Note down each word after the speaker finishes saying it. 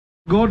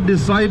God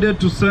decided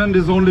to send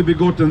his only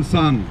begotten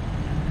son.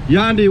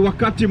 Yani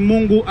wakati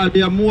Mungu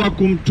aliamua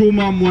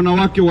kumtuma mwana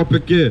wake wa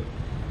pekee.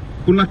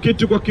 Kuna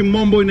kitu kwa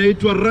kimombo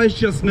inaitwa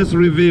righteousness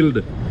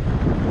revealed.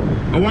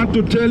 I want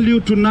to tell you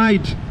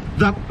tonight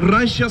that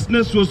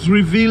righteousness was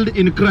revealed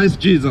in Christ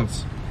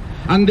Jesus.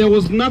 And there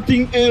was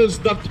nothing else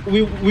that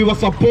we were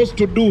supposed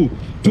to do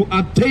to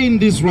attain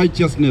this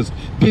righteousness.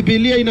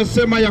 Biblia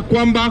inasema ya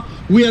kwamba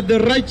we are the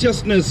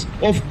righteousness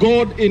of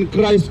God in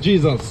Christ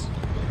Jesus.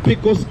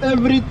 Because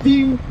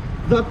everything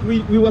that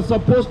we were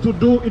supposed to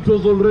do, it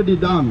was already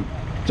done.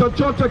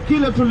 Chochote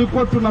kile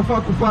tulikuwa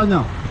tunafaa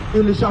kufanya,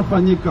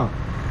 ilishafanyika.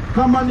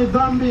 Kama ni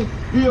dhambi,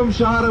 hiyo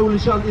mshahara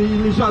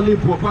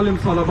ilishalipwa pale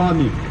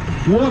msalabani.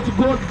 What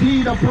God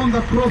did upon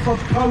the cross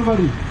of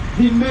Calvary,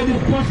 he made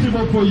it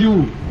possible for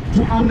you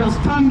to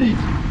understand it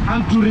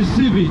and to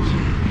receive it.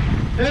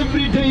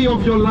 Every day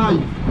of your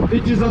life,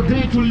 it is a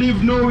day to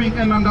live knowing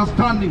and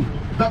understanding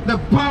that the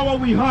power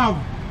we have,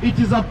 it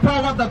is a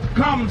power that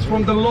comes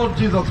from the Lord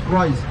Jesus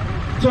Christ.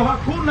 So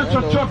hakuna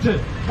chochote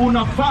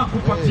unafaa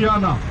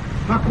kupatiana,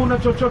 hakuna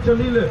chochote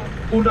lile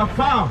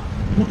unafaa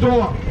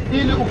kutoa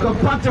ili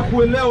ukapate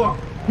kuelewa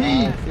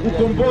hii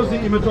ukombozi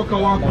imetoka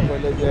wapi.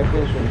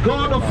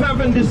 God of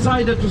heaven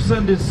decided to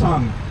send his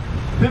son.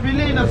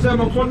 Biblia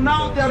inasema, for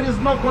now there is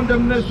no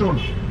condemnation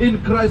in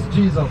Christ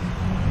Jesus.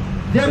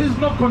 There is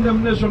no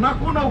condemnation.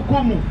 Hakuna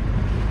hukumu.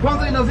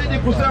 Kwanza inazidi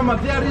kusema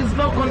there is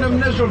no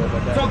condemnation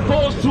for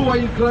those who are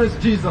in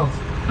Christ Jesus.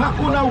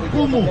 Hakuna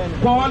hukumu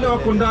kwa wale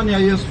wako ndani ya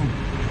Yesu.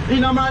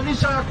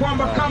 Inamaanisha ya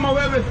kwamba kama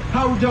wewe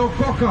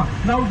haujaokoka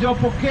na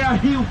hujapokea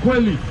hii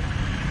ukweli,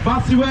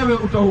 basi wewe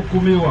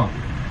utahukumiwa.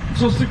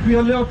 So siku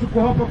ya leo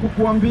tuko hapa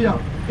kukuambia,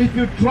 if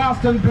you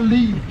trust and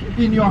believe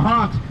in your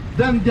heart,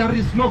 then there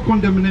is no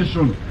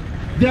condemnation.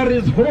 There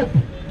is hope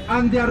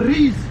and there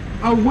is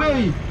a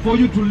way for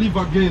you to live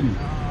again.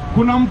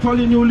 Kuna mtu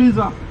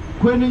aliniuliza,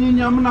 kwani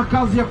nyinyi hamna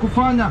kazi ya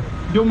kufanya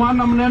ndio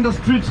maana mnaenda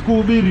streets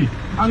kuhubiri?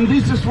 And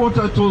this is what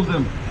I told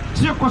them.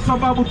 Sio kwa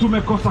sababu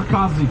tumekosa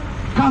kazi.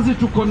 Kazi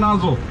tuko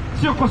nazo.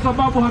 Sio kwa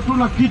sababu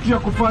hatuna kitu ya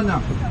kufanya.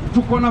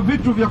 Tuko na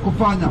vitu vya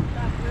kufanya.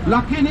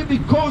 Lakini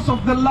because of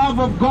the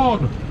love of God,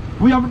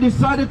 we have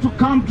decided to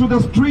come to the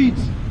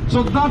streets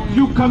so that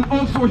you can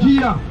also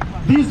hear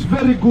this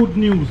very good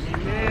news.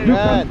 You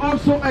can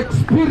also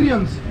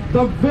experience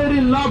the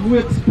very love we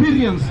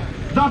experience,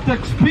 that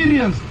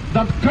experience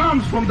that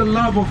comes from the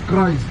love of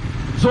Christ.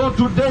 So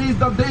today is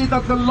the day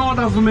that the Lord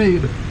has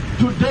made.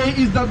 Today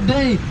is the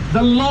day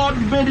the Lord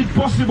made it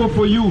possible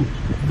for you,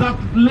 that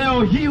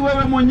leo hii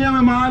wewe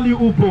mwenyewe mahali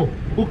upo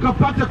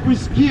ukapata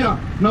kuisikia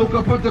na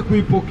ukapata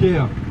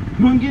kuipokea.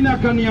 Mwingine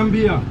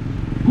akaniambia,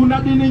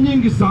 kuna dini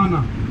nyingi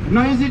sana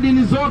na hizi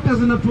dini zote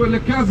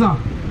zinatuelekeza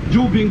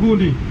juu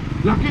mbinguni.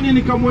 Lakini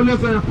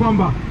nikamweleza ya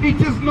kwamba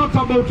it is not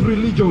about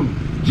religion.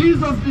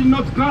 Jesus did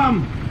not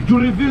come to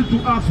reveal to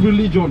us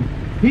religion.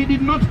 He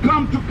did not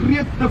come to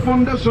create the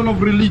foundation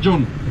of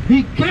religion.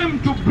 He came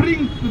to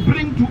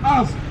bring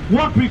to us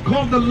what we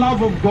call the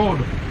love of God.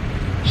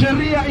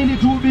 Sheria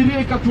ilituhubiria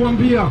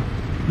ikatuambia,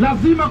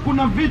 lazima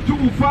kuna vitu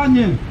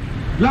ufanye,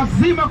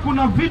 lazima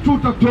kuna vitu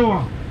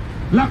utatoa.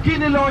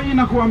 Lakini leo hii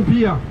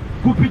nakuambia,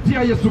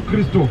 kupitia Yesu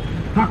Kristo,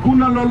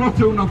 hakuna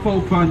lolote unafaa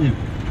ufanye.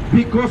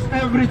 Because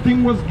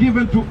everything was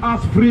given to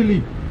us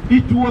freely.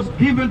 It was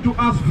given to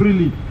us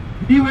freely.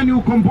 Iwe ni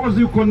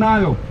ukombozi uko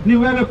nayo, ni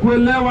wewe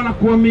kuelewa na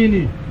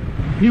kuamini.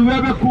 Ni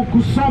wewe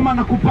kusoma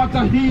na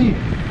kupata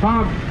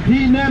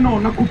hii neno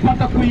na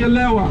kupata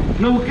kuielewa.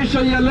 Na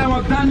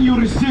ukishaielewa, then you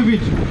receive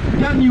it.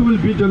 Then you will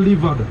be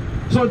delivered.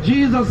 So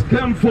Jesus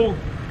came forth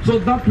so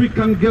that we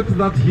can get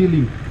that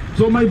healing.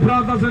 So my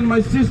brothers and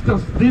my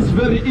sisters, this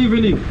very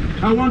evening,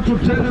 I want to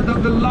tell you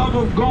that the love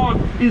of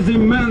God is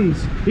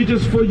immense. It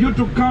is for you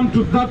to come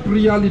to that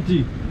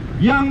reality.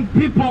 Young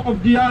people of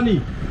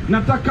Diani,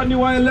 nataka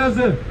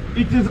niwaeleze,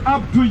 it is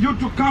up to you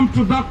to come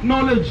to that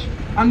knowledge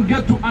and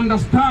get to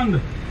understand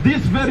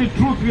this very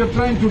truth we are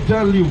trying to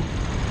tell you.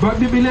 But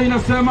Biblia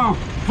inasema,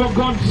 for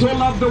God so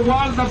loved the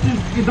world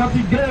that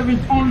he gave his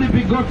only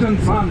begotten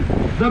son,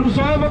 that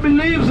whosoever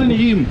believes in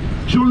him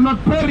should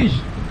not perish,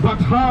 but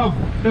have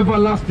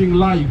everlasting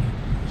life.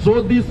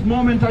 So this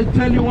moment I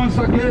tell you once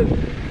again,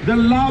 the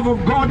love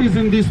of God is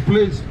in this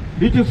place.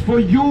 It is for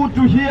you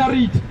to hear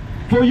it,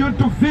 for you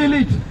to feel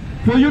it,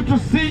 for you to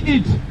see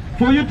it,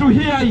 for you to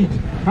hear it,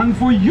 and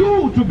for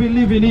you to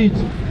believe in it.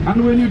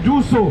 And when you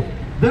do so,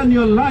 then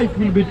your life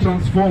will be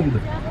transformed.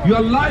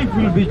 Your life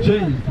will be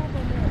changed.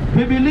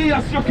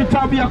 Biblia sio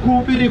kitabu ya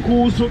kuhubiri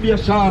kuhusu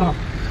biashara.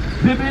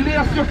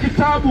 Biblia sio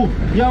kitabu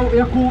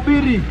ya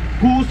kuhubiri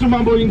kuhusu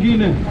mambo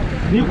ingine.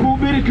 Ni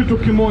kuhubiri kitu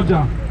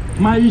kimoja,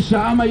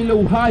 maisha ama ile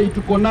uhai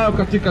tuko nayo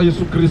katika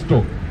Yesu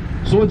Kristo.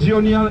 So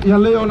jioni ya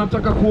leo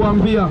nataka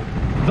kuambia,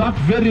 that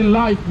very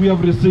life we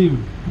have received,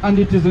 and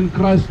it is in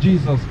Christ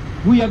Jesus.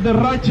 We are the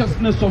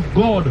righteousness of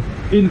God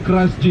in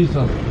Christ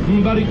Jesus.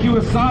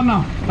 Mbarikiwe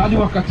sana hadi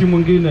wakati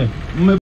mwingine.